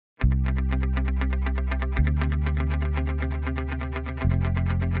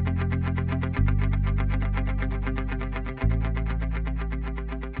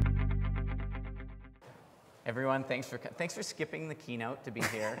Everyone, thanks for skipping the keynote to be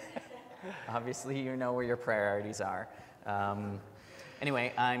here. Obviously, you know where your priorities are.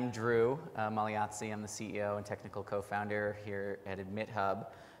 Anyway, I'm Drew Magliozzi. I'm the CEO and technical co-founder here at AdmitHub.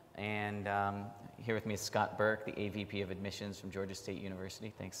 And here with me is Scott Burke, the AVP of Admissions from Georgia State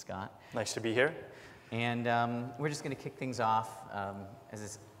University. Thanks, Scott. Nice to be here. And we're just going to kick things off.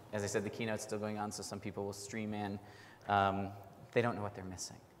 As I said, the keynote's still going on, so some people will stream in. They don't know what they're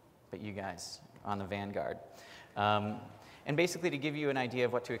missing, but you guys on the vanguard. And basically, to give you an idea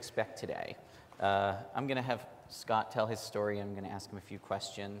of what to expect today, I'm going to have Scott tell his story. I'm going to ask him a few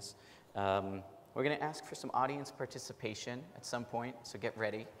questions. We're going to ask for some audience participation at some point, so get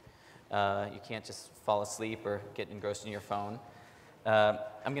ready. You can't just fall asleep or get engrossed in your phone.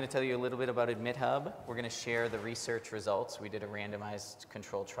 I'm going to tell you a little bit about AdmitHub. We're going to share the research results. We did a randomized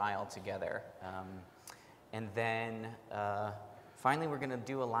controlled trial together. And then finally, we're going to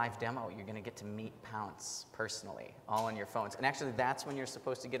do a live demo. You're going to get to meet Pounce personally, all on your phones. And actually, that's when you're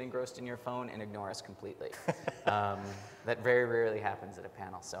supposed to get engrossed in your phone and ignore us completely. That very rarely happens at a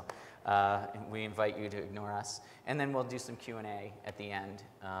panel. So we invite you to ignore us. And then we'll do some Q&A at the end,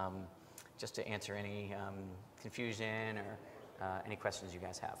 just to answer any confusion or any questions you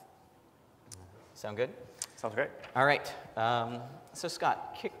guys have. Sound good? Sounds great. All right. So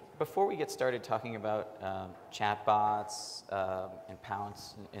Scott, before we get started talking about chatbots and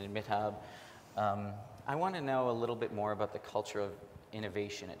Pounce and AdmitHub, I want to know a little bit more about the culture of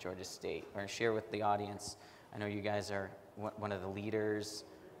innovation at Georgia State, or share with the audience. I know you guys are one of the leaders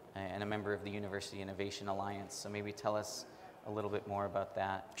and a member of the University Innovation Alliance, so maybe tell us a little bit more about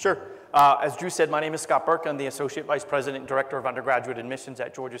that. Sure. As Drew said, my name is Scott Burke. I'm the Associate Vice President and Director of Undergraduate Admissions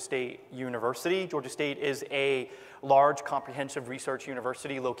at Georgia State University. Georgia State is a large, comprehensive research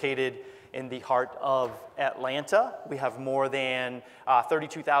university located in the heart of Atlanta. We have more than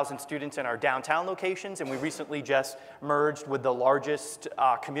 32,000 students in our downtown locations, and we recently just merged with the largest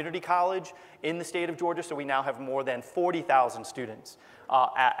community college in the state of Georgia, so we now have more than 40,000 students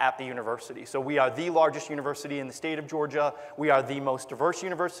at the university. So we are the largest university in the state of Georgia. We are the most diverse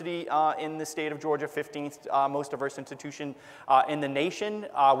university in the state of Georgia, 15th most diverse institution in the nation.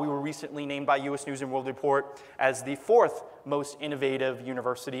 We were recently named by U.S. News & World Report as the 4th most innovative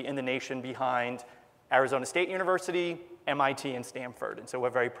university in the nation, behind Arizona State University, MIT, and Stanford. And so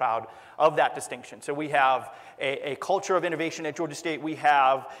we're very proud of that distinction. So we have a culture of innovation at Georgia State. We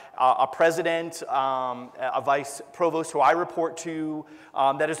have a president, a vice provost who I report to,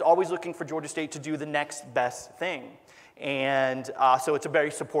 that is always looking for Georgia State to do the next best thing. And so it's a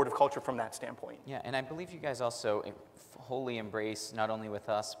very supportive culture from that standpoint. Yeah, and I believe you guys also wholly embrace, not only with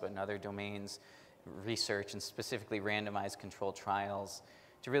us, but in other domains, research and specifically randomized controlled trials,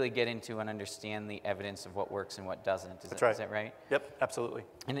 to really get into and understand the evidence of what works and what doesn't. Is that right? Yep, absolutely.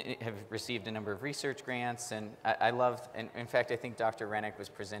 And have received a number of research grants, and I love, and in fact, I think Dr. Rennick was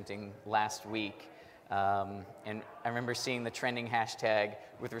presenting last week, and I remember seeing the trending hashtag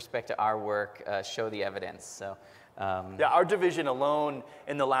with respect to our work, show the evidence. So. Yeah, our division alone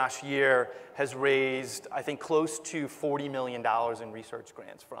in the last year has raised, I think, close to $40 million in research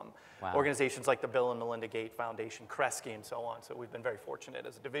grants from organizations like the Bill and Melinda Gates Foundation, Kresge, and so on. So we've been very fortunate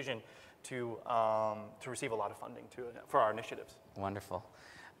as a division to receive a lot of funding for our initiatives. Wonderful.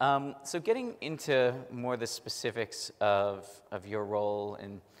 So getting into more the specifics of your role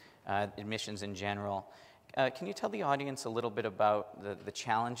in admissions in general, can you tell the audience a little bit about the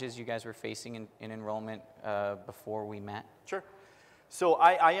challenges you guys were facing in enrollment before we met? Sure. So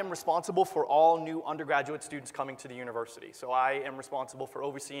I am responsible for all new undergraduate students coming to the university. So I am responsible for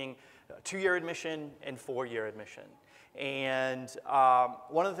overseeing 2-year admission and 4-year admission. And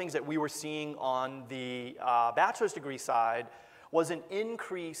one of the things that we were seeing on the bachelor's degree side was an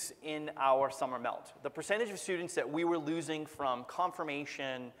increase in our summer melt. The percentage of students that we were losing from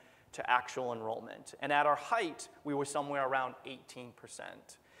confirmation to actual enrollment. And at our height, we were somewhere around 18%,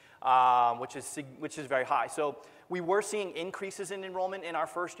 which is very high. So we were seeing increases in enrollment in our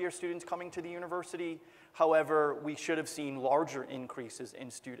first-year students coming to the university. However, we should have seen larger increases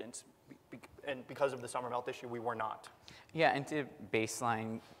in students. And because of the summer melt issue, we were not. Yeah, and to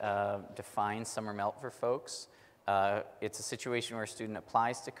baseline define summer melt for folks, it's a situation where a student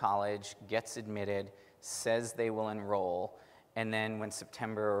applies to college, gets admitted, says they will enroll, and then when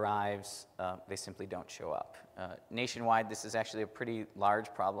September arrives, they simply don't show up. Nationwide, this is actually a pretty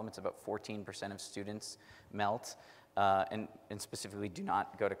large problem. It's about 14% of students melt, and specifically do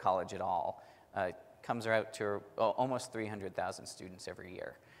not go to college at all. It comes out to almost 300,000 students every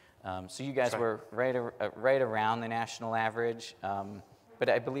year. So you guys were right around the national average, but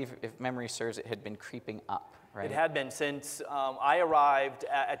I believe, if memory serves, it had been creeping up right? It had been since I arrived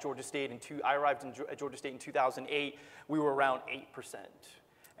at Georgia State at Georgia State in 2008. We were around 8%.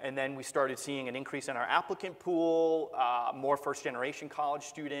 And then we started seeing an increase in our applicant pool, more first-generation college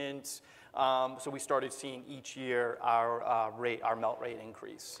students. So we started seeing each year our melt rate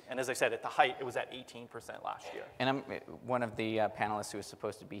increase. And as I said, at the height, it was at 18% last year. And one of the panelists who is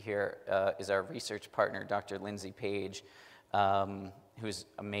supposed to be here is our research partner, Dr. Lindsay Page, who's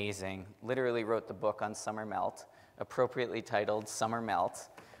amazing. Literally wrote the book on summer melt, appropriately titled Summer Melt.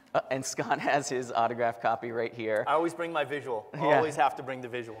 And Scott has his autographed copy right here. I always bring my visual. Yeah. Always have to bring the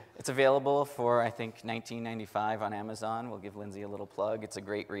visual. It's available for, I think, $19.95 on Amazon. We'll give Lindsay a little plug. It's a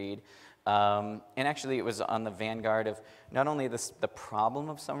great read. And actually, it was on the vanguard of not only the problem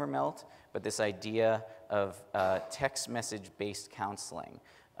of summer melt, but this idea of text message-based counseling,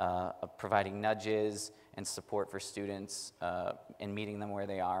 of providing nudges and support for students and meeting them where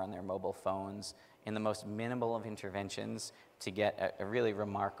they are on their mobile phones in the most minimal of interventions to get a really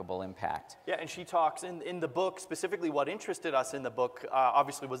remarkable impact. Yeah, and she talks in the book, specifically what interested us in the book,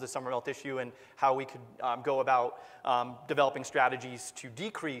 obviously was the summer melt issue and how we could go about developing strategies to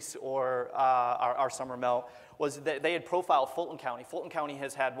decrease our summer melt, was that they had profiled Fulton County. Fulton County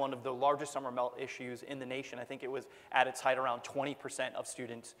has had one of the largest summer melt issues in the nation. I think it was at its height around 20% of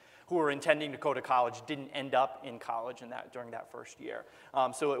students who were intending to go to college didn't end up in college during that first year.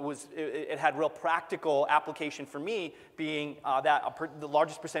 So it had real practical application for me, being the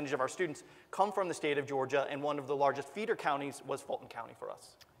largest percentage of our students come from the state of Georgia, and one of the largest feeder counties was Fulton County for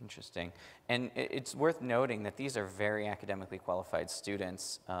us. Interesting. And it's worth noting that these are very academically qualified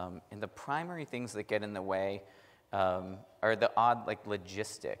students, and the primary things that get in the way are the odd, like,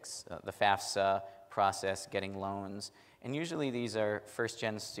 logistics, the FAFSA process, getting loans. And usually these are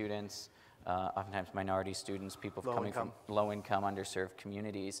first-gen students, oftentimes minority students, people coming from low-income, underserved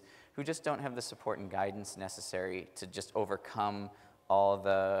communities who just don't have the support and guidance necessary to just overcome all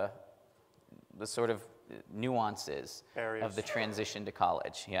the sort of nuances of the transition to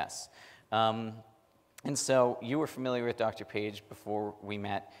college, yes. And so you were familiar with Dr. Page before we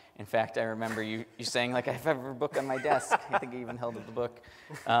met. In fact, I remember you saying, like, I have her book on my desk. I think I even held up the book.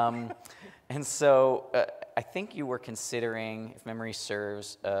 And so I think you were considering, if memory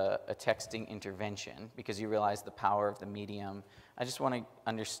serves, a texting intervention because you realized the power of the medium. I just want to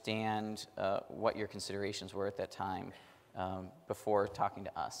understand what your considerations were at that time before talking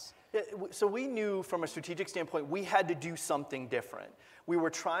to us. Yeah, so we knew from a strategic standpoint we had to do something different. We were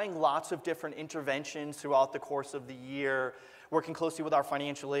trying lots of different interventions throughout the course of the year, working closely with our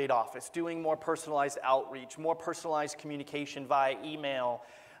financial aid office, doing more personalized outreach, more personalized communication via email.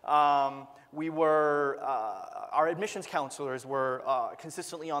 Our admissions counselors were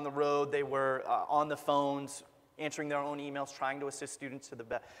consistently on the road. They were on the phones, answering their own emails, trying to assist students to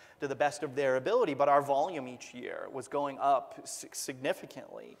the best of their ability, but our volume each year was going up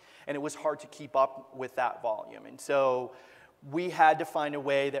significantly, and it was hard to keep up with that volume. And so we had to find a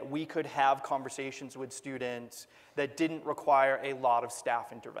way that we could have conversations with students that didn't require a lot of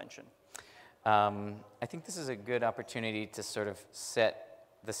staff intervention. I think this is a good opportunity to sort of set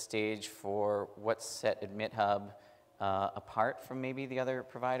the stage for what set AdmitHub apart from maybe the other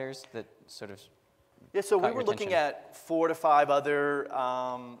providers that sort of Yeah, so we were looking at 4 to 5 other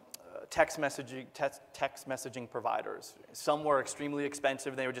text messaging providers. Some were extremely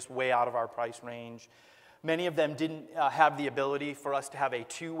expensive. They were just way out of our price range. Many of them didn't have the ability for us to have a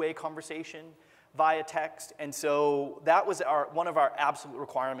two-way conversation via text. And so that was one of our absolute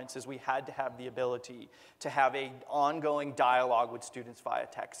requirements, is we had to have the ability to have an ongoing dialogue with students via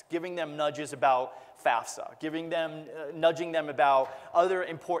text, giving them nudges about FAFSA, nudging them about other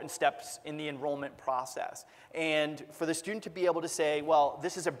important steps in the enrollment process. And for the student to be able to say, well,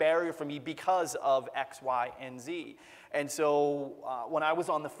 this is a barrier for me because of X, Y, and Z. And so when I was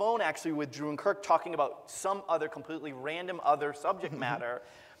on the phone actually with Drew and Kirk talking about some other completely random other subject matter,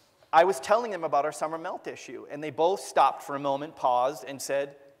 I was telling them about our summer melt issue, and they both stopped for a moment, paused, and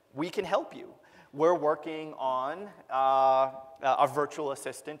said, we can help you. We're working on a virtual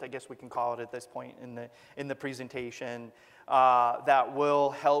assistant, I guess we can call it at this point in the presentation, that will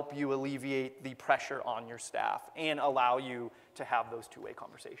help you alleviate the pressure on your staff and allow you to have those two-way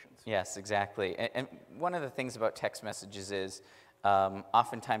conversations. Yes, exactly. And one of the things about text messages is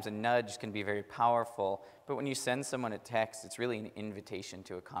oftentimes a nudge can be very powerful, but when you send someone a text, it's really an invitation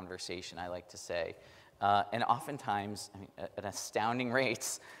to a conversation, I like to say. And oftentimes, I mean, at astounding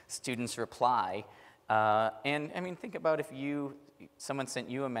rates, students reply. And I mean, think about if someone sent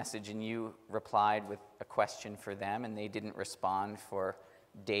you a message and you replied with a question for them and they didn't respond for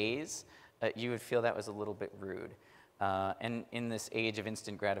days, you would feel that was a little bit rude. And in this age of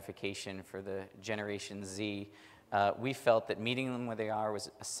instant gratification for the Generation Z, we felt that meeting them where they are was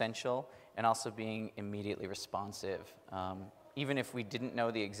essential, and also being immediately responsive. Even if we didn't know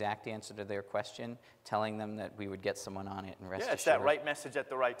the exact answer to their question, telling them that we would get someone on it and rest assured. Yeah, it's that right message at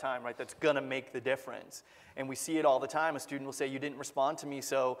the right time, right? That's going to make the difference. And we see it all the time. A student will say, you didn't respond to me,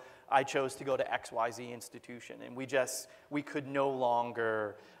 so I chose to go to XYZ institution. And we could no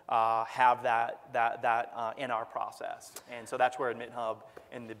longer have that in our process. And so that's where AdmitHub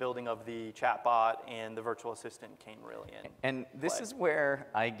and the building of the chatbot and the virtual assistant came really in. And this is where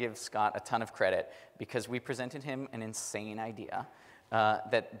I give Scott a ton of credit, because we presented him an insane idea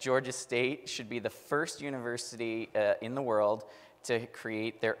that Georgia State should be the first university in the world to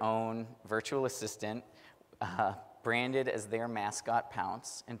create their own virtual assistant, branded as their mascot,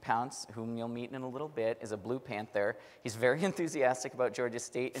 Pounce. And Pounce, whom you'll meet in a little bit, is a Blue Panther. He's very enthusiastic about Georgia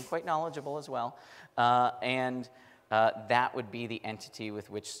State and quite knowledgeable as well. That would be the entity with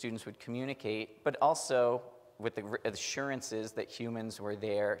which students would communicate, but also with the assurances that humans were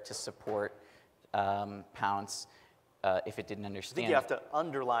there to support Pounce if it didn't understand. I think you have to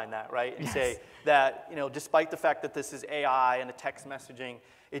underline that, right? And say that, despite the fact that this is AI and a text messaging,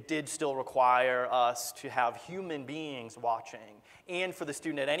 it did still require us to have human beings watching, and for the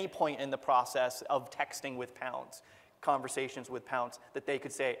student at any point in the process of texting with Pounce, conversations with Pounce, that they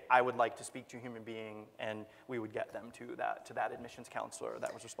could say, I would like to speak to a human being, and we would get them to that admissions counselor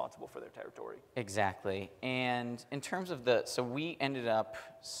that was responsible for their territory. Exactly. And in terms of so we ended up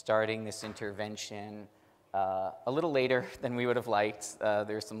starting this intervention a little later than we would have liked. There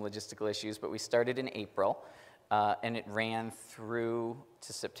were some logistical issues, but we started in April, and it ran through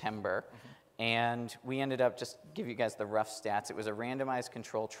to September. Mm-hmm. And we ended up, just give you guys the rough stats, it was a randomized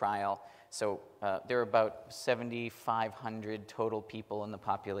control trial. So there were about 7,500 total people in the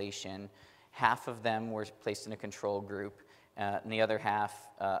population. Half of them were placed in a control group, and the other half,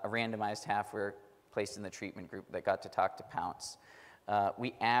 a randomized half, were placed in the treatment group that got to talk to Pounce.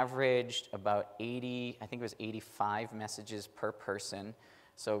 We averaged about 80, I think it was 85 messages per person,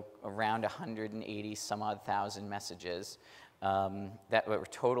 so around 180 some odd thousand messages that were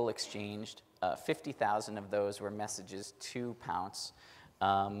total exchanged. 50,000 of those were messages to Pounce.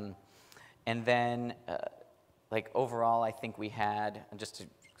 And then, overall, I think we had, just to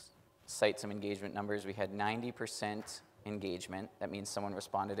cite some engagement numbers, we had 90% engagement. That means someone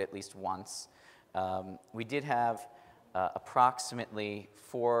responded at least once. We did have approximately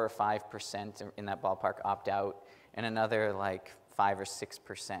 4 or 5% in that ballpark opt out, and another 5 or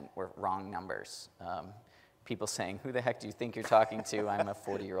 6% were wrong numbers. People saying, who the heck do you think you're talking to? I'm a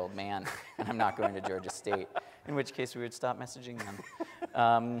 40-year-old man, and I'm not going to Georgia State, in which case we would stop messaging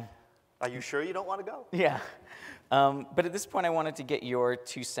them. Are you sure you don't want to go? Yeah. But at this point, I wanted to get your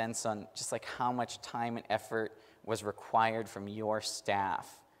 2 cents on just how much time and effort was required from your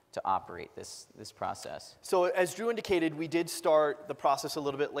staff to operate this process. So as Drew indicated, we did start the process a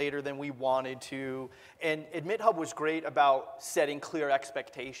little bit later than we wanted to. And AdmitHub was great about setting clear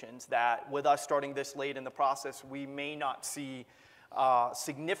expectations that with us starting this late in the process, we may not see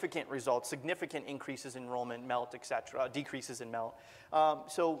significant results, significant increases in enrollment, MELT, et cetera, decreases in MELT.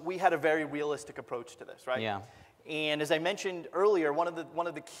 So we had a very realistic approach to this, right? Yeah. And as I mentioned earlier, one of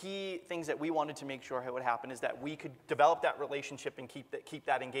the key things that we wanted to make sure would happen is that we could develop that relationship and keep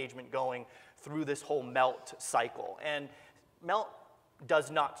that engagement going through this whole MELT cycle. And MELT does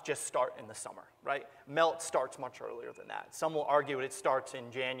not just start in the summer, right? MELT starts much earlier than that. Some will argue it starts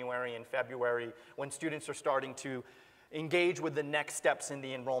in January and February when students are starting to engage with the next steps in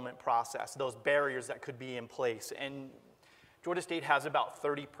the enrollment process, those barriers that could be in place. And Georgia State has about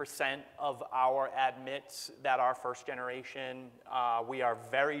 30% of our admits that are first generation. We are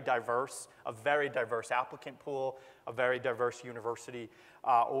very diverse, a very diverse applicant pool, a very diverse university.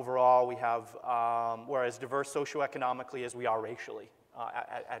 Overall, we have, we're as diverse socioeconomically as we are racially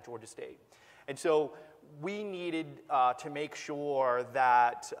at Georgia State. And so we needed to make sure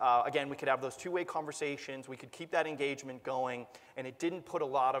that, again, we could have those two-way conversations, we could keep that engagement going, and it didn't put a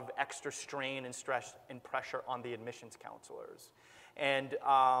lot of extra strain and stress and pressure on the admissions counselors. And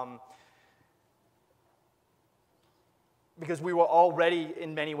because we were already,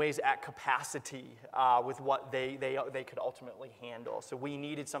 in many ways, at capacity with what they could ultimately handle. So we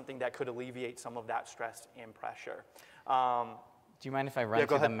needed something that could alleviate some of that stress and pressure. Do you mind if I run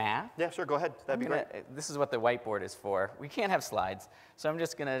through the math? Yeah, sure, go ahead. That'd be great. This is what the whiteboard is for. We can't have slides, so I'm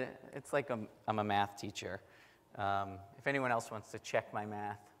just gonna, it's like I'm a math teacher. If anyone else wants to check my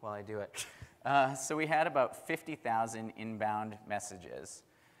math while I do it. So we had about 50,000 inbound messages.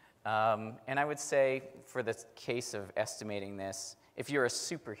 And I would say, for the case of estimating this, if you're a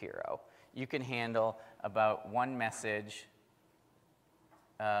superhero, you can handle about one message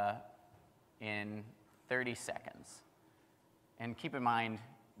in 30 seconds. And keep in mind,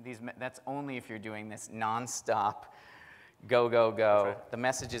 that's only if you're doing this nonstop, go, go, go. Right. The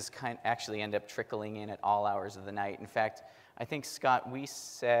messages actually end up trickling in at all hours of the night. In fact, I think, Scott, we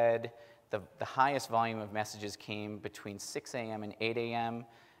said the highest volume of messages came between 6 a.m. and 8 a.m.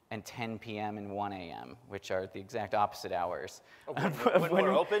 and 10 p.m. and 1 a.m., which are the exact opposite hours. When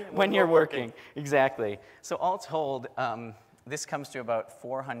we're open? When you're working, exactly. So all told, this comes to about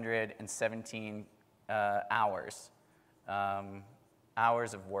 417 hours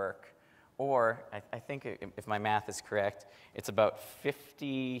of work. Or, I think if my math is correct, it's about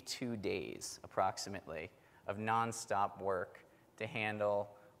 52 days, approximately, of nonstop work to handle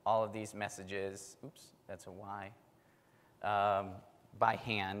all of these messages. Oops, that's a Y. By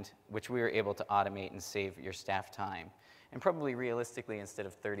hand, which we were able to automate and save your staff time. And probably realistically, instead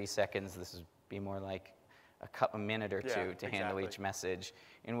of 30 seconds, this would be more like a minute or two to handle each message,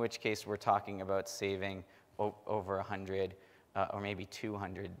 in which case we're talking about saving over 100 or maybe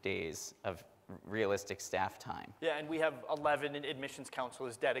 200 days of realistic staff time. Yeah, and we have 11 admissions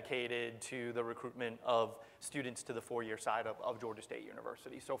counselors dedicated to the recruitment of students to the four-year side of Georgia State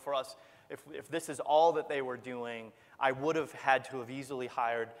University. So for us, if this is all that they were doing, I would have had to have easily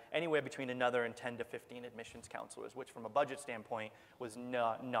hired anywhere between another 10 to 15 admissions counselors, which from a budget standpoint was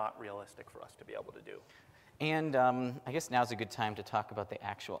not realistic for us to be able to do. And I guess now's a good time to talk about the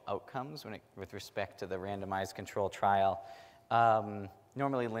actual outcomes with respect to the randomized control trial.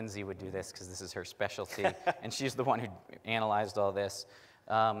 Normally Lindsay would do this because this is her specialty, and she's the one who analyzed all this.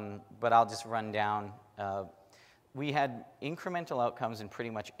 But I'll just run down. We had incremental outcomes in pretty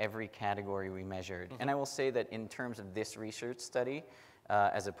much every category we measured. Mm-hmm. And I will say that in terms of this research study,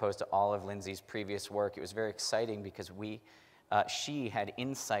 as opposed to all of Lindsay's previous work, it was very exciting because she had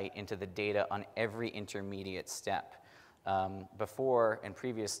insight into the data on every intermediate step. Before, in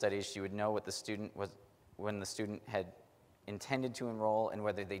previous studies, she would know what the student was, when the student had intended to enroll and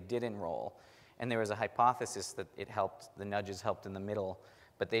whether they did enroll. And there was a hypothesis that the nudges helped in the middle,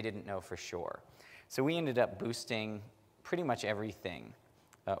 but they didn't know for sure. So we ended up boosting pretty much everything.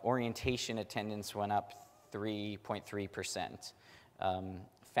 Orientation attendance went up 3.3%.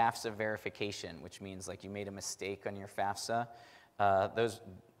 FAFSA verification, which means like you made a mistake on your FAFSA,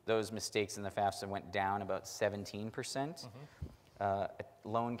 those mistakes in the FAFSA went down about 17%. Mm-hmm.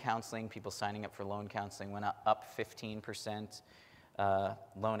 Loan counseling, people signing up for loan counseling went up 15%.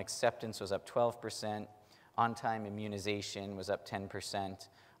 Loan acceptance was up 12%. On-time immunization was up 10%.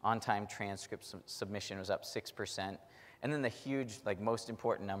 On-time transcript submission was up 6%. And then the huge, most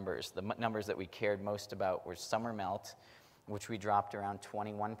important numbers, the numbers that we cared most about were summer melt, which we dropped around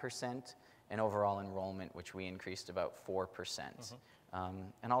 21%, and overall enrollment, which we increased about 4%. Mm-hmm.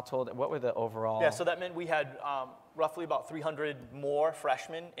 And all told, what were the overall? Yeah, so that meant we had roughly about 300 more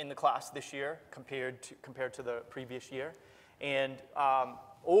freshmen in the class this year compared to the previous year. And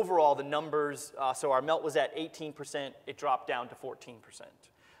overall, the numbers, so our melt was at 18%, it dropped down to 14%.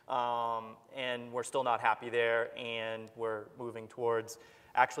 And we're still not happy there, and we're moving towards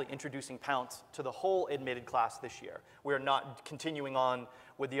actually introducing Pounce to the whole admitted class this year. We're not continuing on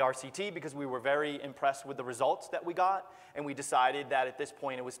with the RCT because we were very impressed with the results that we got, and we decided that at this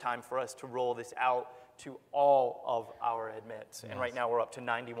point it was time for us to roll this out to all of our admits. Yes. And right now we're up to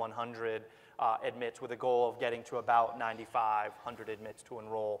 9,100 admits with a goal of getting to about 9,500 admits to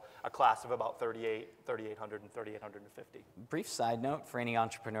enroll a class of about 3,800 and 3,850. Brief side note for any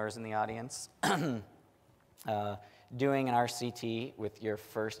entrepreneurs in the audience. Doing an RCT with your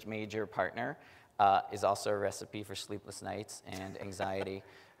first major partner is also a recipe for sleepless nights and anxiety.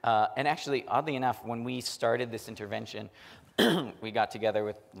 And actually, oddly enough, when we started this intervention, we got together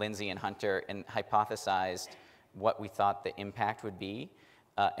with Lindsay and Hunter and hypothesized what we thought the impact would be.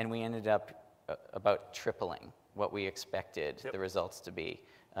 And we ended up about tripling what we expected the results to be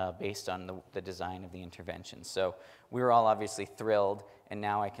based on the design of the intervention. So we were all obviously thrilled, and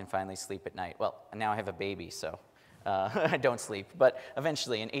now I can finally sleep at night. Well, now I have a baby, so I don't sleep, but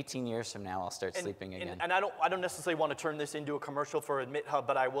eventually, in 18 years from now, I'll start sleeping again. And I don't necessarily want to turn this into a commercial for AdmitHub,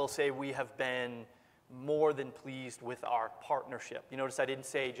 but I will say we have been more than pleased with our partnership. You notice I didn't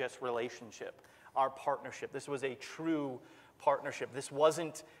say just relationship. Our partnership. This was a true partnership. This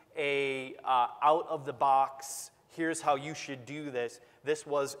wasn't a out-of-the-box, here's how you should do this. This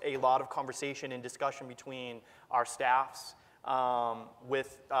was a lot of conversation and discussion between our staffs,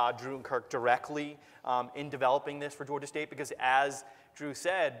 with Drew and Kirk directly in developing this for Georgia State, because as Drew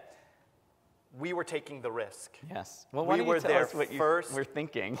said, we were taking the risk. Yes. Well, we were their first we're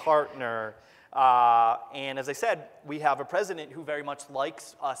thinking. partner And as I said, we have a president who very much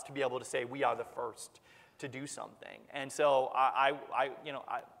likes us to be able to say we are the first to do something. And so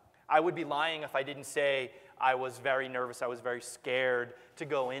I would be lying if I didn't say I was very nervous, I was very scared to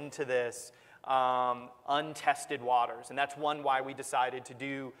go into this untested waters. And that's why we decided to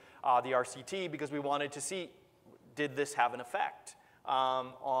do the RCT, because we wanted to see, did this have an effect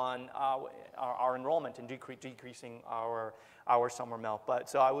on our enrollment and decreasing our summer melt. But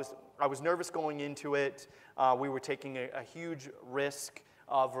so I was nervous going into it. We were taking a huge risk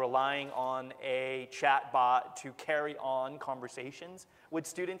of relying on a chat bot to carry on conversations with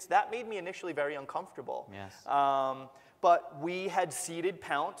students. That made me initially very uncomfortable. Yes. But we had seeded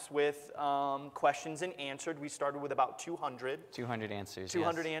Pounce with questions and answered. We started with about 200. 200 answers,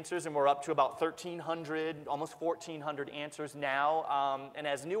 200 yes. answers, and we're up to about 1,300, almost 1,400 answers now. And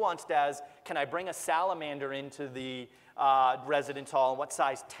as nuanced as, can I bring a salamander into the residence hall, and what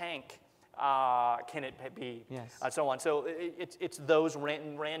size tank can it be? Yes. So on. So it's those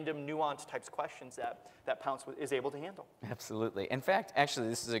random nuanced types of questions that Pounce is able to handle. Absolutely. In fact, actually,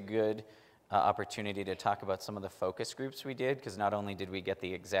 this is a good opportunity to talk about some of the focus groups we did, because not only did we get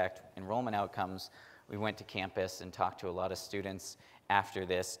the exact enrollment outcomes, we went to campus and talked to a lot of students after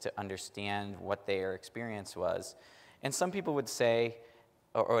this to understand what their experience was. And some people would say,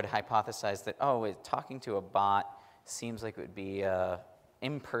 or would hypothesize that, oh, talking to a bot seems like it would be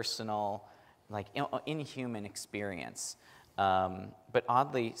impersonal, like inhuman experience. But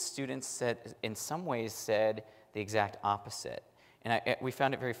oddly, students said, in some ways, said the exact opposite. And we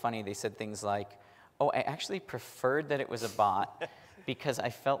found it very funny. They said things like, oh, I actually preferred that it was a bot because I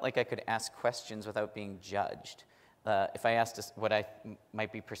felt like I could ask questions without being judged. If I asked what I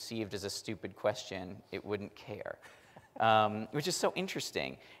might be perceived as a stupid question, it wouldn't care, which is so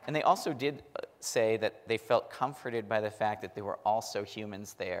interesting. And they also did say that they felt comforted by the fact that there were also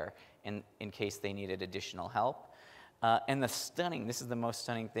humans there in case they needed additional help. And this is the most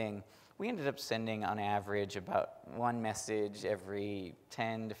stunning thing, we ended up sending on average about one message every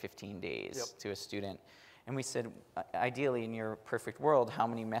 10 to 15 days to a student. And we said, ideally in your perfect world, how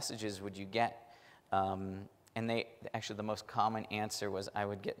many messages would you get? And actually the most common answer was, I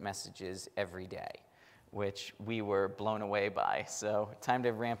would get messages every day, which we were blown away by. So time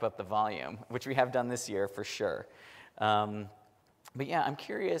to ramp up the volume, which we have done this year for sure. But yeah, I'm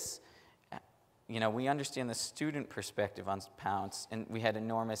curious, you know, we understand the student perspective on Pounce, and we had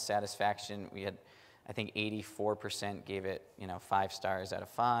enormous satisfaction. We had, I think, 84% gave it, 5 stars out of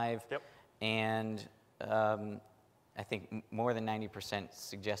 5. Yep. And I think more than 90%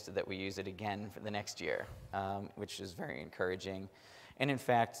 suggested that we use it again for the next year, which is very encouraging. And in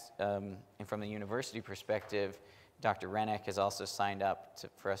fact, and from the university perspective, Dr. Rennick has also signed up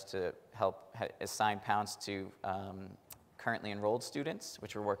for us to help assign Pounce to currently enrolled students,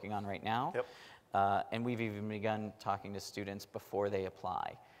 which we're working on right now. Yep. And we've even begun talking to students before they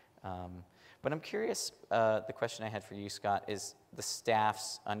apply. But I'm curious, the question I had for you, Scott, is the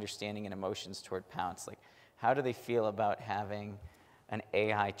staff's understanding and emotions toward Pounce. Like, how do they feel about having an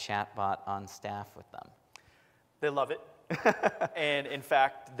AI chatbot on staff with them? They love it. And in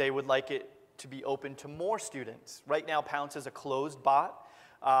fact, they would like it to be open to more students. Right now, Pounce is a closed bot.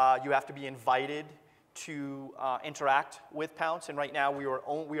 You have to be invited to interact with Pounce, and right now we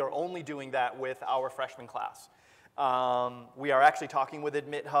are only doing that with our freshman class. We are actually talking with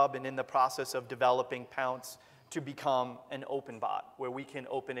AdmitHub and in the process of developing Pounce to become an open bot, where we can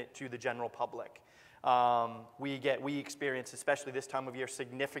open it to the general public. We experience, especially this time of year,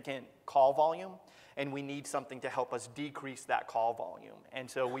 significant call volume, and we need something to help us decrease that call volume. And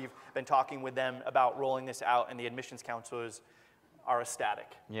so we've been talking with them about rolling this out, and the admissions counselors are ecstatic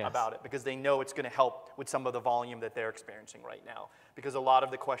about it, because they know it's going to help with some of the volume that they're experiencing right now. Because a lot of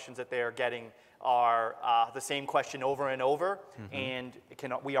the questions that they are getting are the same question over and over, and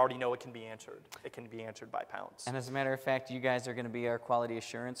we already know it can be answered. It can be answered by Pounce. And as a matter of fact, you guys are going to be our quality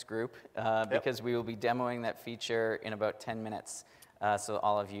assurance group, because we will be demoing that feature in about 10 minutes. So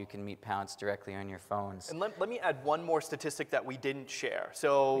all of you can meet Pounce directly on your phones. And let me add one more statistic that we didn't share.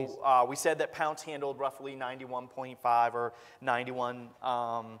 So we said that Pounce handled roughly 91.5 or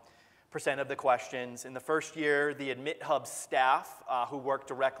 91% of the questions. In the first year, the AdmitHub staff who worked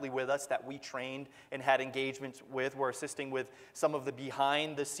directly with us, that we trained and had engagements with, were assisting with some of the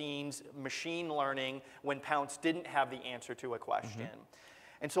behind-the-scenes machine learning when Pounce didn't have the answer to a question.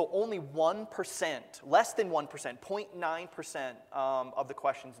 And so only 1%, less than 1%, 0.9% of the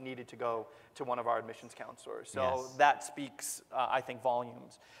questions needed to go to one of our admissions counselors. So that speaks, I think,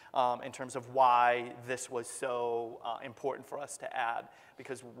 volumes in terms of why this was so important for us to add,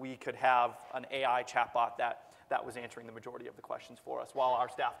 because we could have an AI chatbot that was answering the majority of the questions for us, while our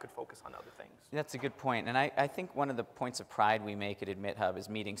staff could focus on other things. That's a good point. And I think one of the points of pride we make at AdmitHub is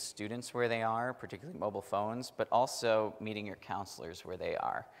meeting students where they are, particularly mobile phones, but also meeting your counselors where they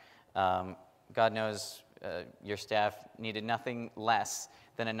are. God knows your staff needed nothing less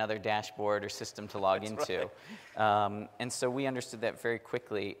than another dashboard or system to log into. Right. And so we understood that very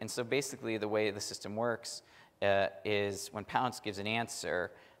quickly. And so basically the way the system works is when Pounce gives an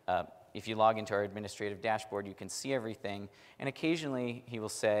answer, if you log into our administrative dashboard, you can see everything. And occasionally he will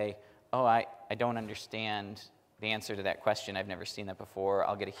say, oh, I don't understand the answer to that question. I've never seen that before.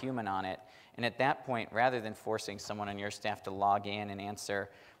 I'll get a human on it. And at that point, rather than forcing someone on your staff to log in and answer,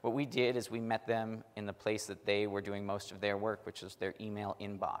 what we did is we met them in the place that they were doing most of their work, which was their email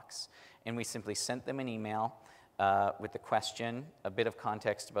inbox. And we simply sent them an email with the question, a bit of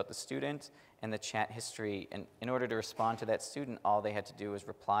context about the student, and the chat history. And in order to respond to that student, all they had to do was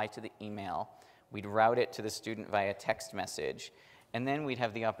reply to the email. We'd route it to the student via text message. And then we'd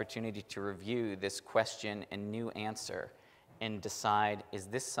have the opportunity to review this question and new answer and decide, is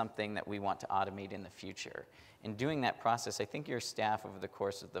this something that we want to automate in the future? In doing that process, I think your staff over the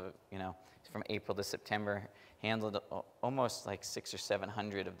course of the, from April to September, handled almost like 600 or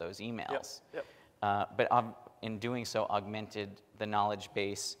 700 of those emails. Yep. But in doing so, augmented the knowledge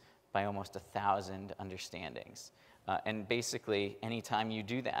base by almost 1,000 understandings. And basically, anytime you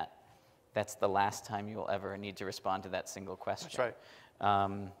do that, that's the last time you will ever need to respond to that single question. That's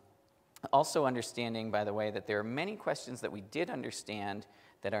right. Also understanding, by the way, that there are many questions that we did understand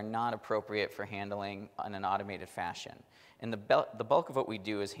that are not appropriate for handling in an automated fashion. And the bulk of what we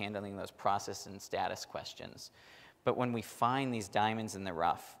do is handling those process and status questions. But when we find these diamonds in the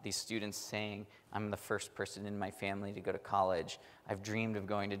rough, these students saying, I'm the first person in my family to go to college, I've dreamed of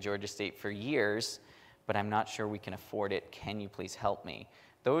going to Georgia State for years, but I'm not sure we can afford it, can you please help me?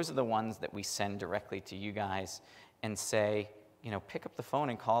 Those are the ones that we send directly to you guys and say, pick up the phone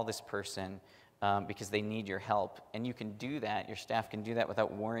and call this person because they need your help. And you can do that, your staff can do that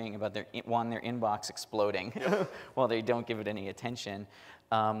without worrying about their inbox exploding while they don't give it any attention.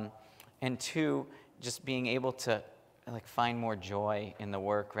 And two, just being able to find more joy in the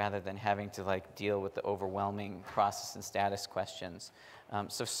work rather than having to deal with the overwhelming process and status questions.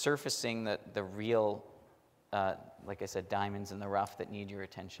 So surfacing the real, like I said, diamonds in the rough that need your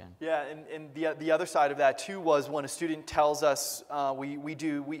attention. Yeah, and the other side of that too was when a student tells us,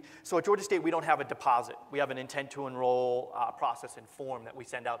 so at Georgia State we don't have a deposit. We have an intent to enroll process and form that we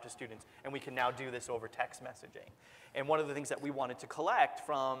send out to students, and we can now do this over text messaging. And one of the things that we wanted to collect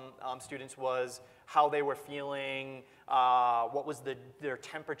from students was how they were feeling, what was their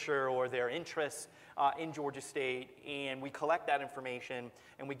temperature or their interests in Georgia State, and we collect that information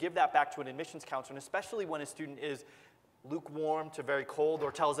and we give that back to an admissions counselor, and especially when a student is lukewarm to very cold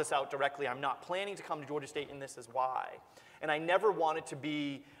or tells us out directly, I'm not planning to come to Georgia State and this is why. And I never want it to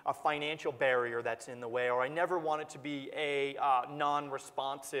be a financial barrier that's in the way, or I never want it to be a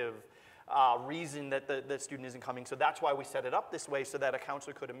non-responsive reason that the student isn't coming. So that's why we set it up this way, so that a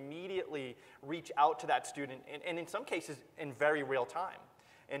counselor could immediately reach out to that student, and in some cases in very real time,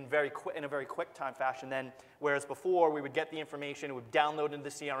 in a very quick time fashion. Then, whereas before we would get the information, it would download into the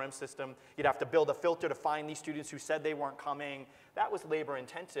CRM system, you'd have to build a filter to find these students who said they weren't coming. That was labor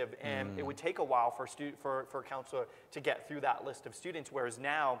intensive, and it would take a while for a counselor to get through that list of students, whereas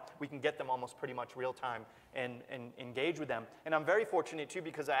now we can get them almost pretty much real time and engage with them. And I'm very fortunate too,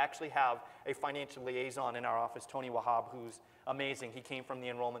 because I actually have a financial liaison in our office, Tony Wahab, who's amazing. He came from the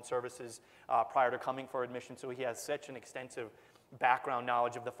enrollment services prior to coming for admission, so he has such an extensive background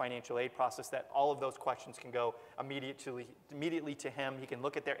knowledge of the financial aid process that all of those questions can go immediately to him. He can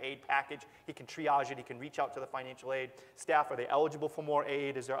look at their aid package, he can triage it, he can reach out to the financial aid staff. Are they eligible for more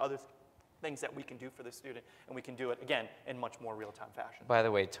aid? Is there other things that we can do for the student? And we can do it, again, in much more real-time fashion. By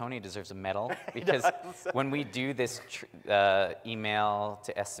the way, Tony deserves a medal, because when we do this email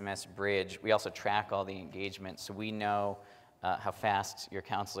to SMS bridge, we also track all the engagement, so we know how fast your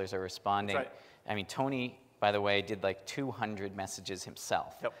counselors are responding. That's right. I mean, Tony, by the way, did 200 messages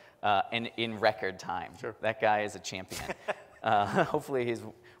himself, Yep. and in record time. Sure. That guy is a champion. Hopefully he's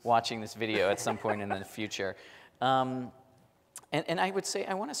watching this video at some point in the future. And I would say,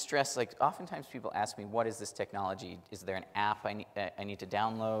 I want to stress, oftentimes people ask me, what is this technology? Is there an app I need to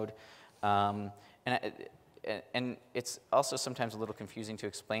download? And it's also sometimes a little confusing to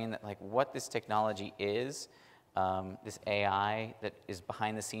explain that what this technology is, this AI that is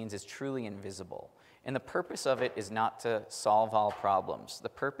behind the scenes, is truly invisible. And the purpose of it is not to solve all problems. The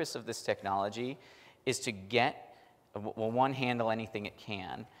purpose of this technology is to get, well, one, handle anything it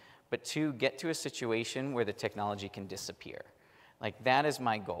can, but two, get to a situation where the technology can disappear. That is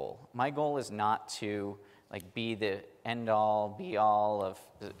my goal. My goal is not to like be the end-all, be-all of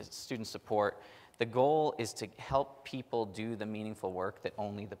student support. The goal is to help people do the meaningful work that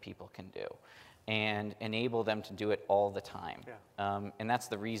only the people can do, and enable them to do it all the time. Yeah. And that's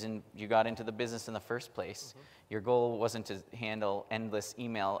the reason you got into the business in the first place. Your goal wasn't to handle endless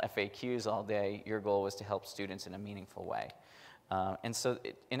email FAQs all day. Your goal was to help students in a meaningful way. And so,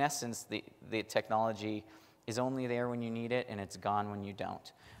 in essence, the technology is only there when you need it, and it's gone when you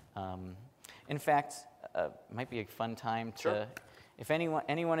don't. In fact, it might be a fun time to, Sure. if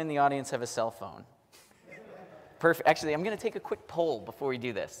anyone in the audience have a cell phone. Perfect. Actually, I'm going to take a quick poll before we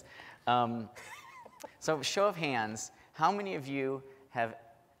do this. So show of hands, how many of you have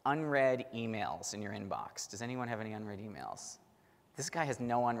unread emails in your inbox? Does anyone have any unread emails? This guy has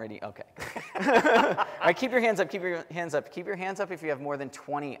no unread okay. All right, keep your hands up, keep your hands up. Keep your hands up if you have more than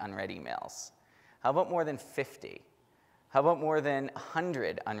 20 unread emails. How about more than 50? How about more than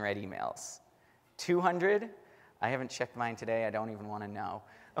 100 unread emails? 200? I haven't checked mine today. I don't even want to know.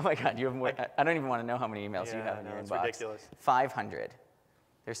 Oh my God, you have more. I don't even want to know how many emails you have in your inbox. It's ridiculous. 500.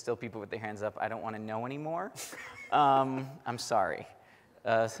 There's still people with their hands up. I don't want to know anymore. I'm sorry.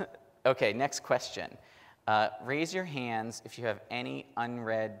 Okay, next question. Raise your hands if you have any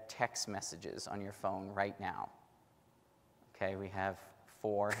unread text messages on your phone right now. Okay, we have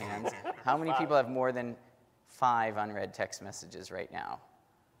 4 hands. How many people have more than 5 unread text messages right now?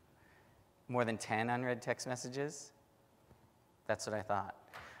 More than 10 unread text messages? That's what I thought.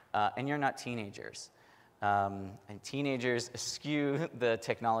 And you're not teenagers. And teenagers eschew the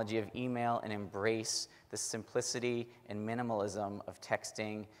technology of email and embrace the simplicity and minimalism of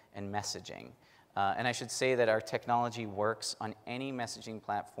texting and messaging. And I should say that our technology works on any messaging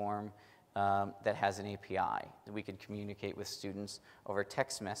platform that has an API. We could communicate with students over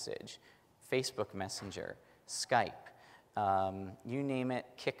text message, Facebook Messenger, Skype, you name it,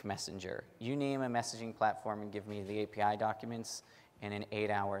 Kick Messenger. You name a messaging platform and give me the API documents, and in 8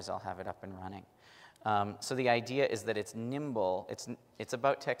 hours I'll have it up and running. So the idea is that it's nimble. It's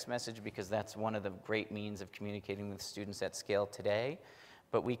about text message because that's one of the great means of communicating with students at scale today,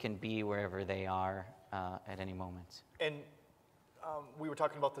 but we can be wherever they are at any moment. And we were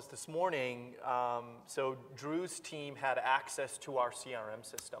talking about this morning. So Drew's team had access to our CRM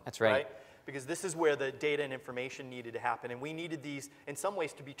system. That's right. Because this is where the data and information needed to happen. And we needed these, in some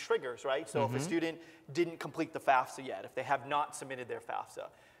ways, to be triggers, right? So if a student didn't complete the FAFSA yet, if they have not submitted their FAFSA,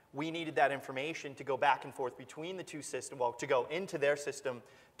 we needed that information to go back and forth between the two systems, well, to go into their system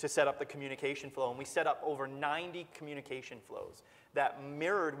to set up the communication flow. And we set up over 90 communication flows that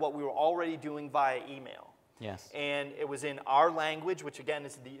mirrored what we were already doing via email. Yes. And it was in our language, which again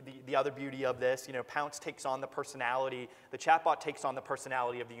is the other beauty of this. You know, Pounce takes on the personality, the chatbot takes on the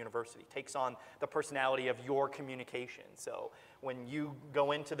personality of the university, takes on the personality of your communication. So when you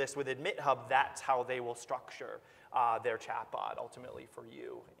go into this with AdmitHub, that's how they will structure their chatbot ultimately for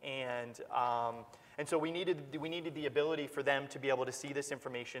you. And so we needed the ability for them to be able to see this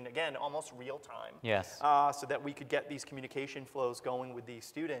information, again, almost real time. Yes. So that we could get these communication flows going with these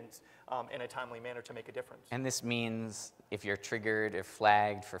students in a timely manner to make a difference. And this means if you're triggered or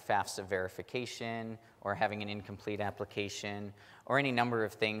flagged for FAFSA verification or having an incomplete application or any number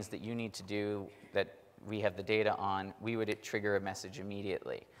of things that you need to do that we have the data on, we would trigger a message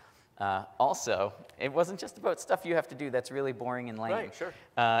immediately. Also, it wasn't just about stuff you have to do that's really boring and lame. Right, sure.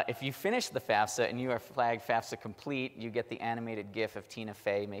 If you finish the FAFSA and you are flagged FAFSA complete, you get the animated GIF of Tina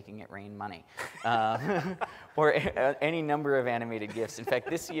Fey making it rain money. Or any number of animated GIFs. In fact,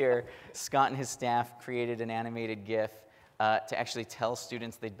 this year, Scott and his staff created an animated GIF to actually tell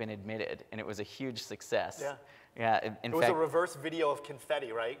students they'd been admitted, and it was a huge success. Yeah. Yeah, it was a reverse video of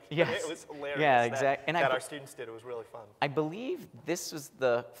confetti, right? Yes. It was hilarious. Yeah, exactly. That our students did. It was really fun. I believe this was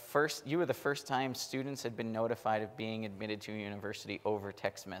you were the first time students had been notified of being admitted to a university over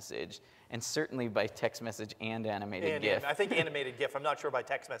text message, and certainly by text message and animated GIF. I think animated GIF. I'm not sure by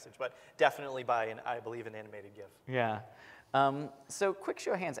text message, but definitely by, I believe, an animated GIF. Yeah. So quick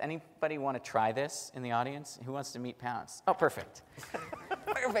show of hands. Anybody want to try this in the audience? Who wants to meet Pounce? Oh, perfect.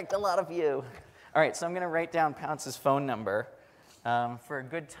 Perfect, a lot of you. All right, so I'm going to write down Pounce's phone number. For a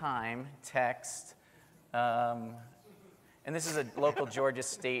good time, text. And this is a local Georgia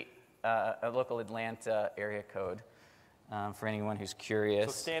State, a local Atlanta area code for anyone who's curious.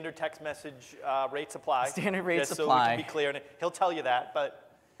 So standard text message rates apply. Standard rates just apply. So we can be clear. And he'll tell you that,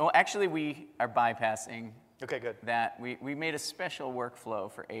 but. Well, actually, we are bypassing okay, good. that. We made a special workflow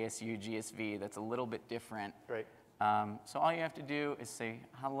for ASU GSV that's a little bit different. Great. So all you have to do is say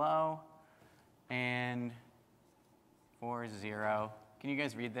hello and 40. Can you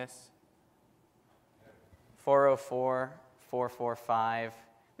guys read this? 404-445.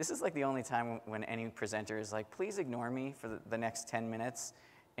 this is like the only time when any presenter is like, please ignore me for the next 10 minutes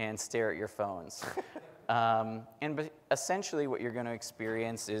and stare at your phones. But essentially what you're going to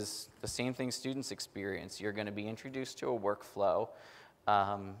experience is the same thing students experience. You're going to be introduced to a workflow.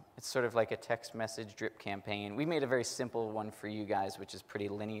 It's sort of like a text message drip campaign. We made a very simple one for you guys, which is pretty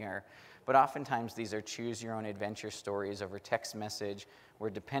linear. But oftentimes these are choose your own adventure stories over text message,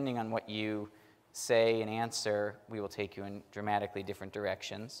 where depending on what you say and answer, we will take you in dramatically different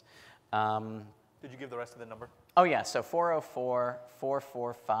directions. Did you give the rest of the number? Oh yeah, so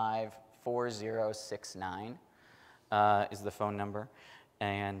 404-445-4069 is the phone number.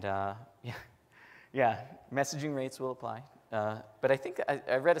 And yeah, messaging rates will apply. But I think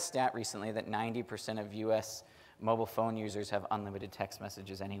I read a stat recently that 90% of US mobile phone users have unlimited text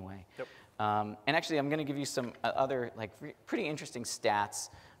messages anyway. Yep. And actually, I'm going to give you some other pretty interesting stats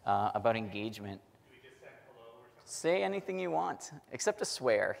about engagement. Do we just say hello or something? Say anything you want, except a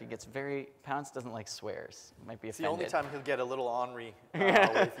swear. He gets Pounce doesn't like swears. He might be It's offended. the only time he'll get a little ornery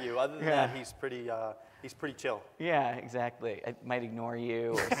with you. Other than that, he's pretty chill. Yeah, exactly. I might ignore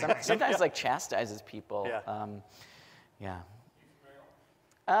you, or sometimes like chastises people. Yeah. Yeah.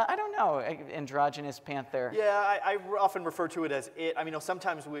 I don't know, androgynous panther. Yeah, I often refer to it as it. I mean,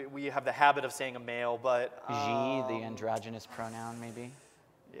 sometimes we have the habit of saying a male, but... the androgynous pronoun, maybe?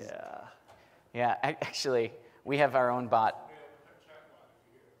 Yeah. Yeah, actually, we have our own bot.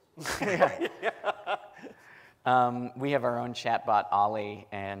 We have our own chat bot, Ollie,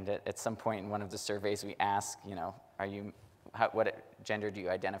 and at some point in one of the surveys we ask, you know, what gender do you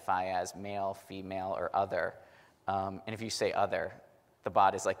identify as, male, female, or other? And if you say other, the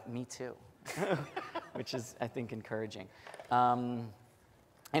bot is like, me too, which is, I think, encouraging. In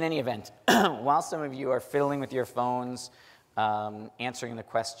any event, while some of you are fiddling with your phones, answering the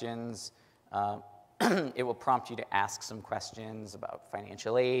questions, it will prompt you to ask some questions about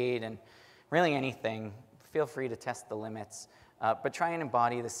financial aid and really anything. Feel free to test the limits, but try and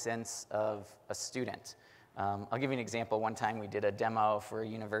embody the sense of a student. I'll give you an example. One time we did a demo for a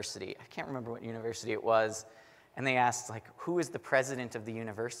university. I can't remember what university it was. And they asked, like, who is the president of the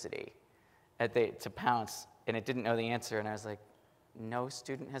university to Pounce? And it didn't know the answer. And I was like, no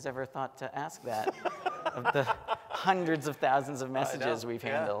student has ever thought to ask that of the hundreds of thousands of messages we've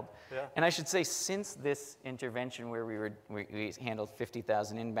handled. Yeah. And I should say, since this intervention where we handled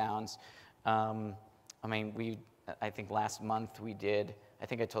 50,000 inbounds, I mean, I think last month we did, I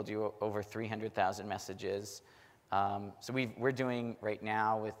think I told you, over 300,000 messages. So we're doing right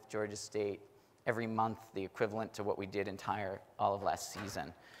now with Georgia State every month the equivalent to what we did all of last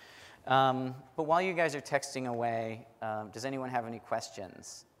season. But while you guys are texting away, does anyone have any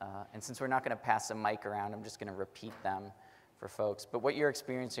questions? And since we're not going to pass a mic around, I'm just going to repeat them for folks. But what you're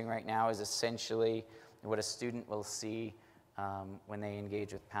experiencing right now is essentially what a student will see when they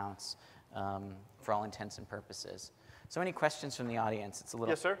engage with Pounce, for all intents and purposes. So any questions from the audience? It's a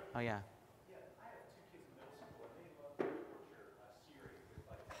little... Yes, sir? Oh, yeah.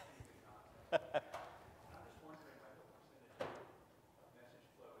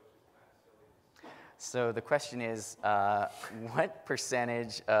 So the question is, what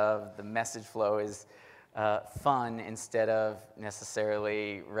percentage of the message flow is fun instead of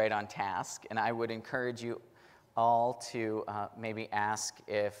necessarily right on task? And I would encourage you all to maybe ask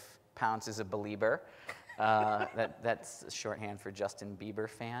if Pounce is a believer. That's shorthand for Justin Bieber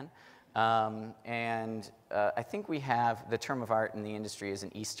fan. I think we have, the term of art in the industry is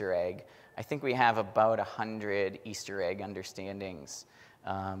an Easter egg. I think we have about 100 Easter egg understandings.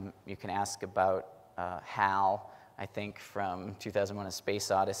 You can ask about Hal, I think, from 2001: A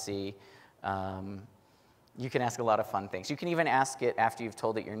Space Odyssey. You can ask a lot of fun things. You can even ask it after you've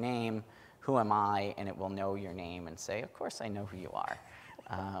told it your name, who am I? And it will know your name and say, of course I know who you are.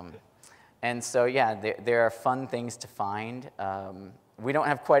 And so, yeah, there are fun things to find. We don't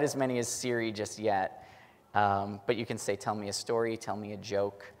have quite as many as Siri just yet, but you can say, tell me a story, tell me a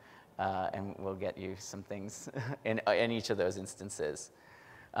joke, and we'll get you some things in each of those instances.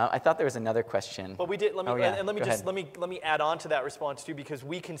 I thought there was another question. Well, we did. Let me add on to that response too, because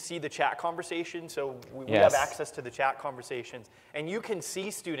we can see the chat conversation. So we have access to the chat conversations, and you can see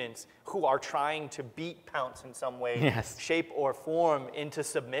students who are trying to beat Pounce in some way, shape, or form into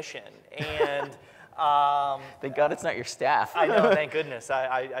submission. And thank God it's not your staff. I know. Thank goodness.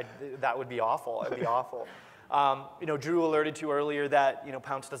 That would be awful. It'd be awful. You know, Drew alerted to earlier that, you know,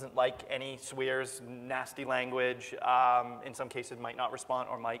 Pounce doesn't like any swears, nasty language. In some cases might not respond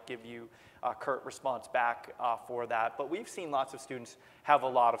or might give you a curt response back for that. But we've seen lots of students have a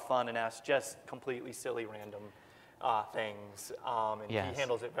lot of fun and ask just completely silly random things, and he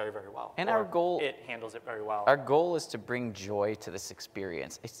handles it very, very well. And our goal, it handles it very well. Our goal is to bring joy to this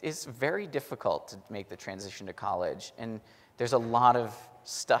experience. It's very difficult to make the transition to college, and there's a lot of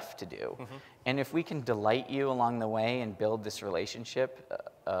stuff to do. And if we can delight you along the way and build this relationship,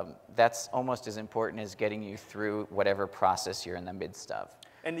 that's almost as important as getting you through whatever process you're in the midst of.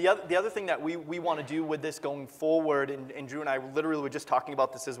 And the other thing that we want to do with this going forward, and Drew and I literally were just talking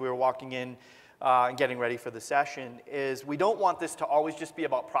about this as we were walking in and getting ready for the session, is we don't want this to always just be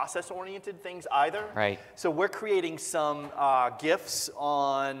about process-oriented things either. Right. So we're creating some GIFs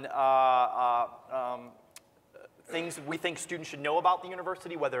on things we think students should know about the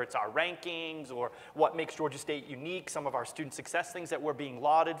university, whether it's our rankings or what makes Georgia State unique, some of our student success things that we're being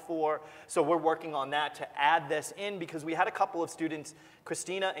lauded for. So we're working on that to add this in, because we had a couple of students,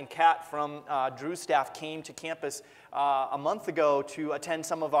 Christina and Kat from Drew's staff, came to campus a month ago to attend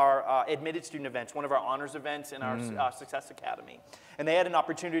some of our admitted student events, one of our honors events in our Success Academy. And they had an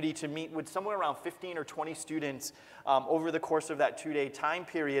opportunity to meet with somewhere around 15 or 20 students over the course of that 2-day time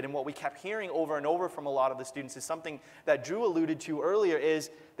period. And what we kept hearing over and over from a lot of the students is something that Drew alluded to earlier, is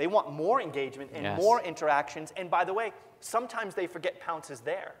they want more engagement and more interactions. And by the way, sometimes they forget Pounce is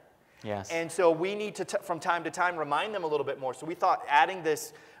there. Yes. And so we need to, from time to time, remind them a little bit more. So we thought adding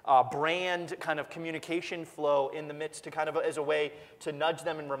this brand kind of communication flow in the midst to kind of as a way to nudge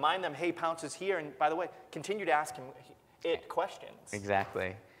them and remind them, hey, Pounce is here. And by the way, continue to ask him questions.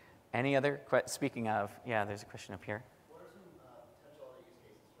 Exactly. Any other, speaking of, yeah, there's a question up here. What are some potential other use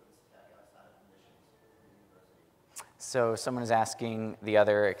cases for this tech outside of admissions for the university? So someone is asking the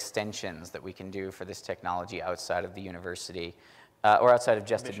other extensions that we can do for this technology outside of the university, or outside of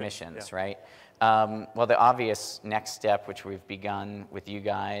just admissions, right? Well, the obvious next step, which we've begun with you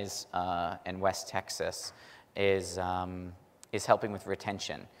guys in West Texas, is helping with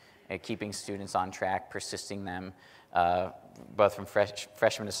retention, keeping students on track, persisting them, both from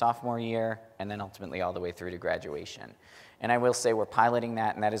freshman to sophomore year, and then ultimately all the way through to graduation. And I will say we're piloting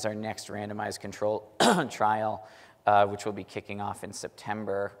that, and that is our next randomized control trial, which will be kicking off in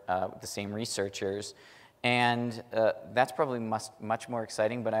September with the same researchers. And that's probably much more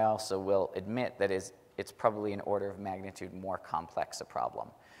exciting, but I also will admit that it's probably an order of magnitude more complex a problem.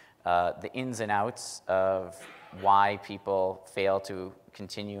 The ins and outs of why people fail to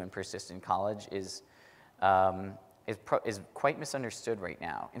continue and persist in college is quite misunderstood right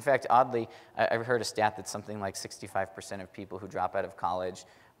now. In fact, oddly, I've heard a stat that something like 65% of people who drop out of college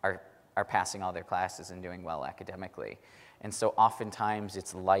are passing all their classes and doing well academically. And so oftentimes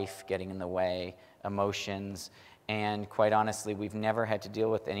it's life getting in the way, emotions, and quite honestly, we've never had to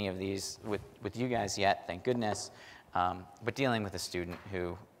deal with any of these with you guys yet, thank goodness, but dealing with a student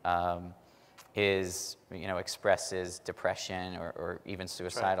who expresses depression or even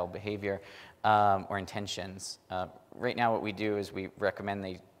suicidal behavior or intentions. Right now what we do is we recommend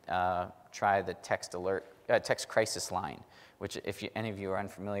they try the text crisis line, which if any of you are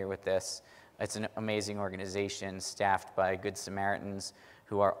unfamiliar with this, it's an amazing organization staffed by Good Samaritans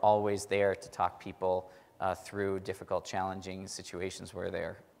who are always there to talk people through difficult, challenging situations where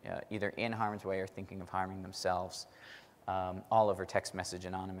they're either in harm's way or thinking of harming themselves, all over text message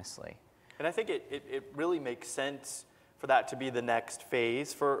anonymously. And I think it really makes sense for that to be the next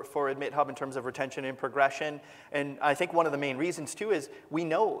phase for AdmitHub in terms of retention and progression. And I think one of the main reasons, too, is we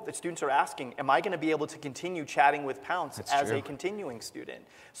know that students are asking, am I going to be able to continue chatting with Pounce as a continuing student?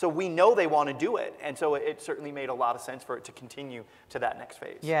 So we know they want to do it. And so it certainly made a lot of sense for it to continue to that next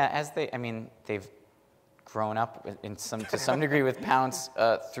phase. Yeah, they've grown up to some degree with Pounce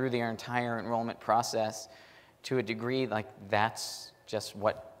through their entire enrollment process. To a degree, like, that's just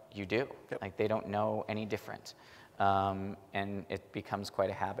what you do. Yep. Like, they don't know any different. And it becomes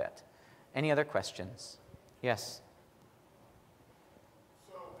quite a habit. Any other questions? Yes?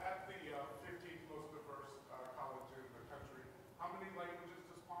 So at the 15th most diverse college in the country, how many languages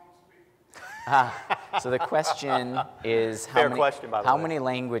does Pounce speak? So the question is, how many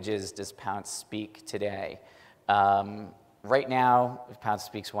languages does Pounce speak today? Right now, Pounce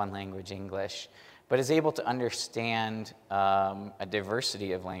speaks one language, English, but is able to understand a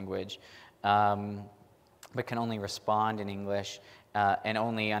diversity of language. But can only respond in English, and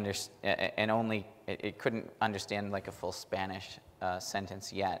it couldn't understand like a full Spanish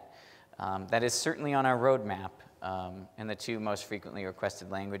sentence yet. That is certainly on our roadmap, and the two most frequently requested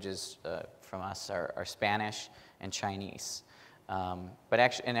languages from us are Spanish and Chinese. But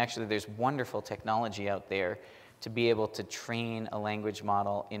actually, there's wonderful technology out there to be able to train a language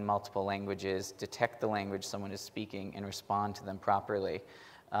model in multiple languages, detect the language someone is speaking, and respond to them properly.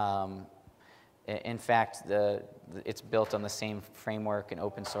 In fact, it's built on the same framework and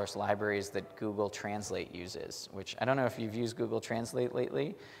open source libraries that Google Translate uses, which I don't know if you've used Google Translate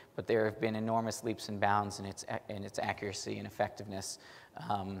lately, but there have been enormous leaps and bounds in its accuracy and effectiveness.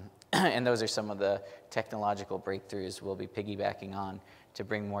 And those are some of the technological breakthroughs we'll be piggybacking on to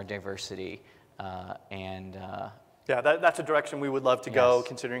bring more diversity yeah, that's a direction we would love to go, Yes.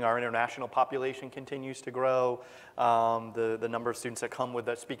 considering our international population continues to grow. The number of students that come with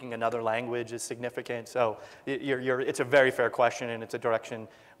speaking another language is significant. So it's a very fair question, and it's a direction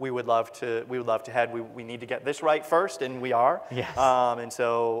we would love to head. We need to get this right first, and we are. Yes. And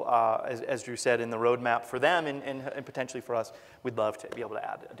so, as Drew said, in the roadmap for them and potentially for us, we'd love to be able to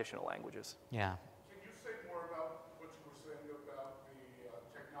add additional languages. Yeah. Can you say more about what you were saying about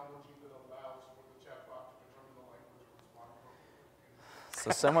the technology that allows for the chatbot to determine the language of response? So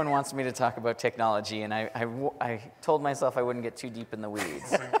someone wants me to talk about technology, and I told myself I wouldn't get too deep in the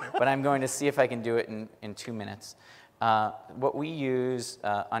weeds, but I'm going to see if I can do it in 2 minutes. What we use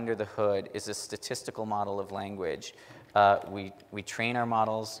under the hood is a statistical model of language. We train our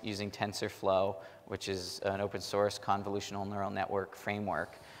models using TensorFlow, which is an open source convolutional neural network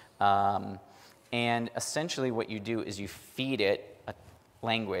framework. And essentially what you do is you feed it a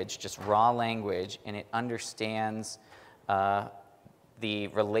language, just raw language, and it understands the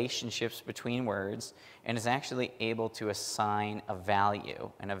relationships between words and is actually able to assign a value.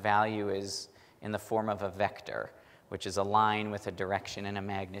 And a value is in the form of a vector, which is a line with a direction and a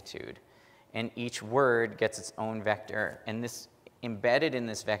magnitude. And each word gets its own vector, and this embedded in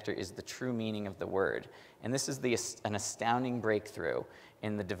this vector is the true meaning of the word. And this is an astounding breakthrough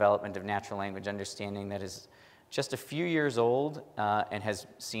in the development of natural language understanding that is just a few years old and has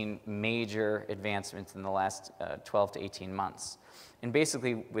seen major advancements in the last 12 to 18 months. And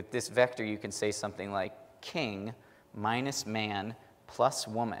basically, with this vector, you can say something like king minus man plus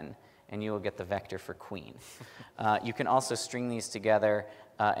woman, and you will get the vector for queen. You can also string these together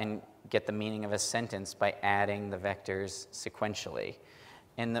and get the meaning of a sentence by adding the vectors sequentially.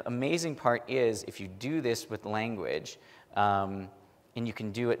 And the amazing part is, if you do this with language, and you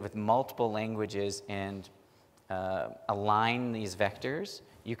can do it with multiple languages and align these vectors,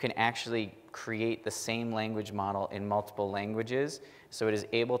 you can actually create the same language model in multiple languages, so it is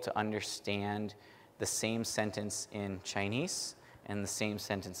able to understand the same sentence in Chinese and the same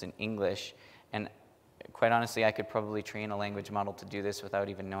sentence in English. And quite honestly, I could probably train a language model to do this without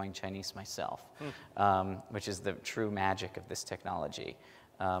even knowing Chinese myself, which is the true magic of this technology.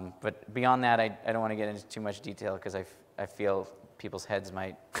 But beyond that, I don't want to get into too much detail because I feel people's heads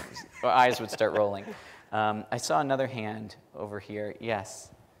might, or eyes would start rolling. I saw another hand over here.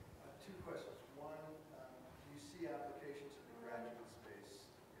 Yes? Two questions. One, do you see applications in the graduate space,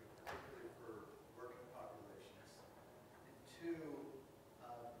 particularly for working populations? And two,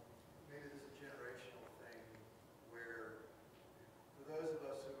 maybe this is a generational thing where, for those of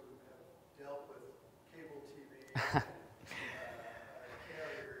us who have dealt with cable TV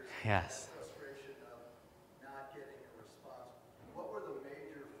carriers, Yes. the frustration of not getting a response, what were the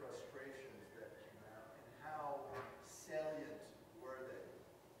major frustrations that came out, and how salient were they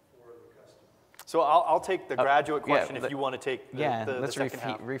for the customer? So I'll take the graduate question if you want to take the let's second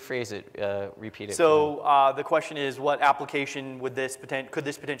half. rephrase it, repeat it. So the question is, what application could this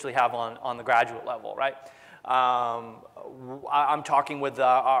potentially have on the graduate level, right? I'm talking with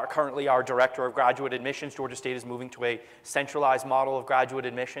currently our director of graduate admissions. Georgia State is moving to a centralized model of graduate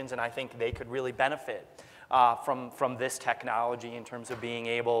admissions, and I think they could really benefit from this technology in terms of being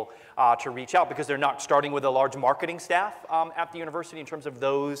able to reach out, because they're not starting with a large marketing staff at the university in terms of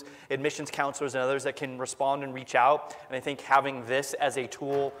those admissions counselors and others that can respond and reach out. And I think having this as a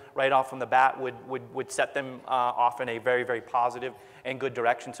tool right off from the bat would set them off in a very, very positive and good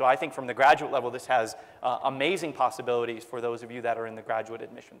direction. So I think from the graduate level, this has amazing possibilities for those of you that are in the graduate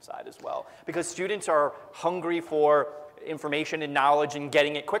admission side as well, because students are hungry for information and knowledge and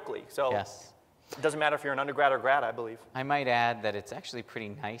getting it quickly. So Yes. it doesn't matter if you're an undergrad or grad, I believe. I might add that it's actually pretty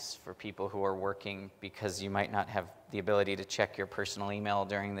nice for people who are working, because you might not have the ability to check your personal email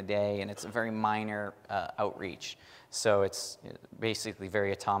during the day, and it's a very minor outreach. So it's basically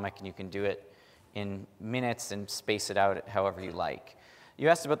very atomic, and you can do it in minutes and space it out however you like. You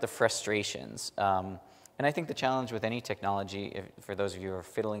asked about the frustrations. And I think the challenge with any technology, for those of you who are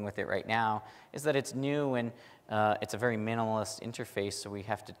fiddling with it right now, is that it's new and it's a very minimalist interface, so we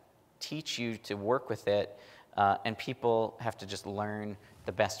have to teach you to work with it, and people have to just learn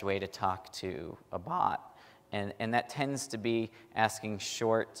the best way to talk to a bot. And that tends to be asking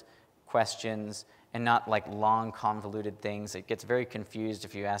short questions and not like long convoluted things. It gets very confused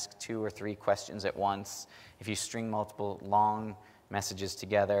if you ask 2 or 3 questions at once. If you string multiple long messages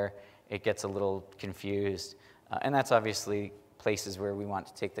together, it gets a little confused. And that's obviously places where we want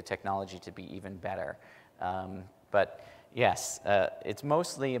to take the technology to be even better. But yes, it's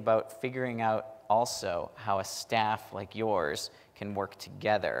mostly about figuring out also how a staff like yours can work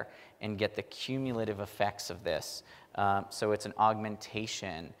together and get the cumulative effects of this. So it's an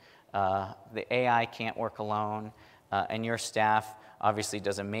augmentation. The AI can't work alone, and your staff obviously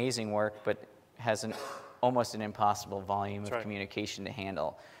does amazing work, but has almost an impossible volume of communication to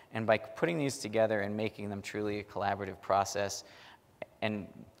handle. And by putting these together and making them truly a collaborative process and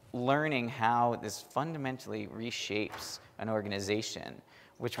learning how this fundamentally reshapes an organization,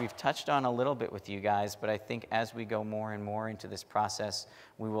 which we've touched on a little bit with you guys, but I think as we go more and more into this process,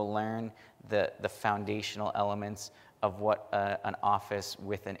 we will learn the foundational elements of what an office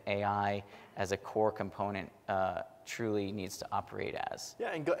with an AI as a core component truly needs to operate as.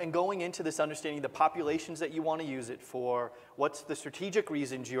 Yeah, and going into this understanding the populations that you want to use it for, what's the strategic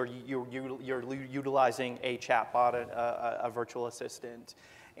reasons you're utilizing a chatbot, a virtual assistant,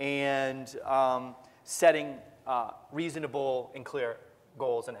 and setting reasonable and clear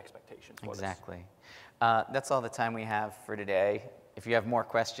goals and expectations for Exactly. That's all the time we have for today. If you have more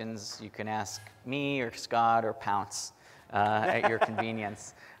questions, you can ask me or Scott or Pounce at your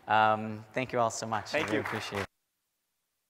convenience. Thank you all so much. Thank I really you. appreciate it.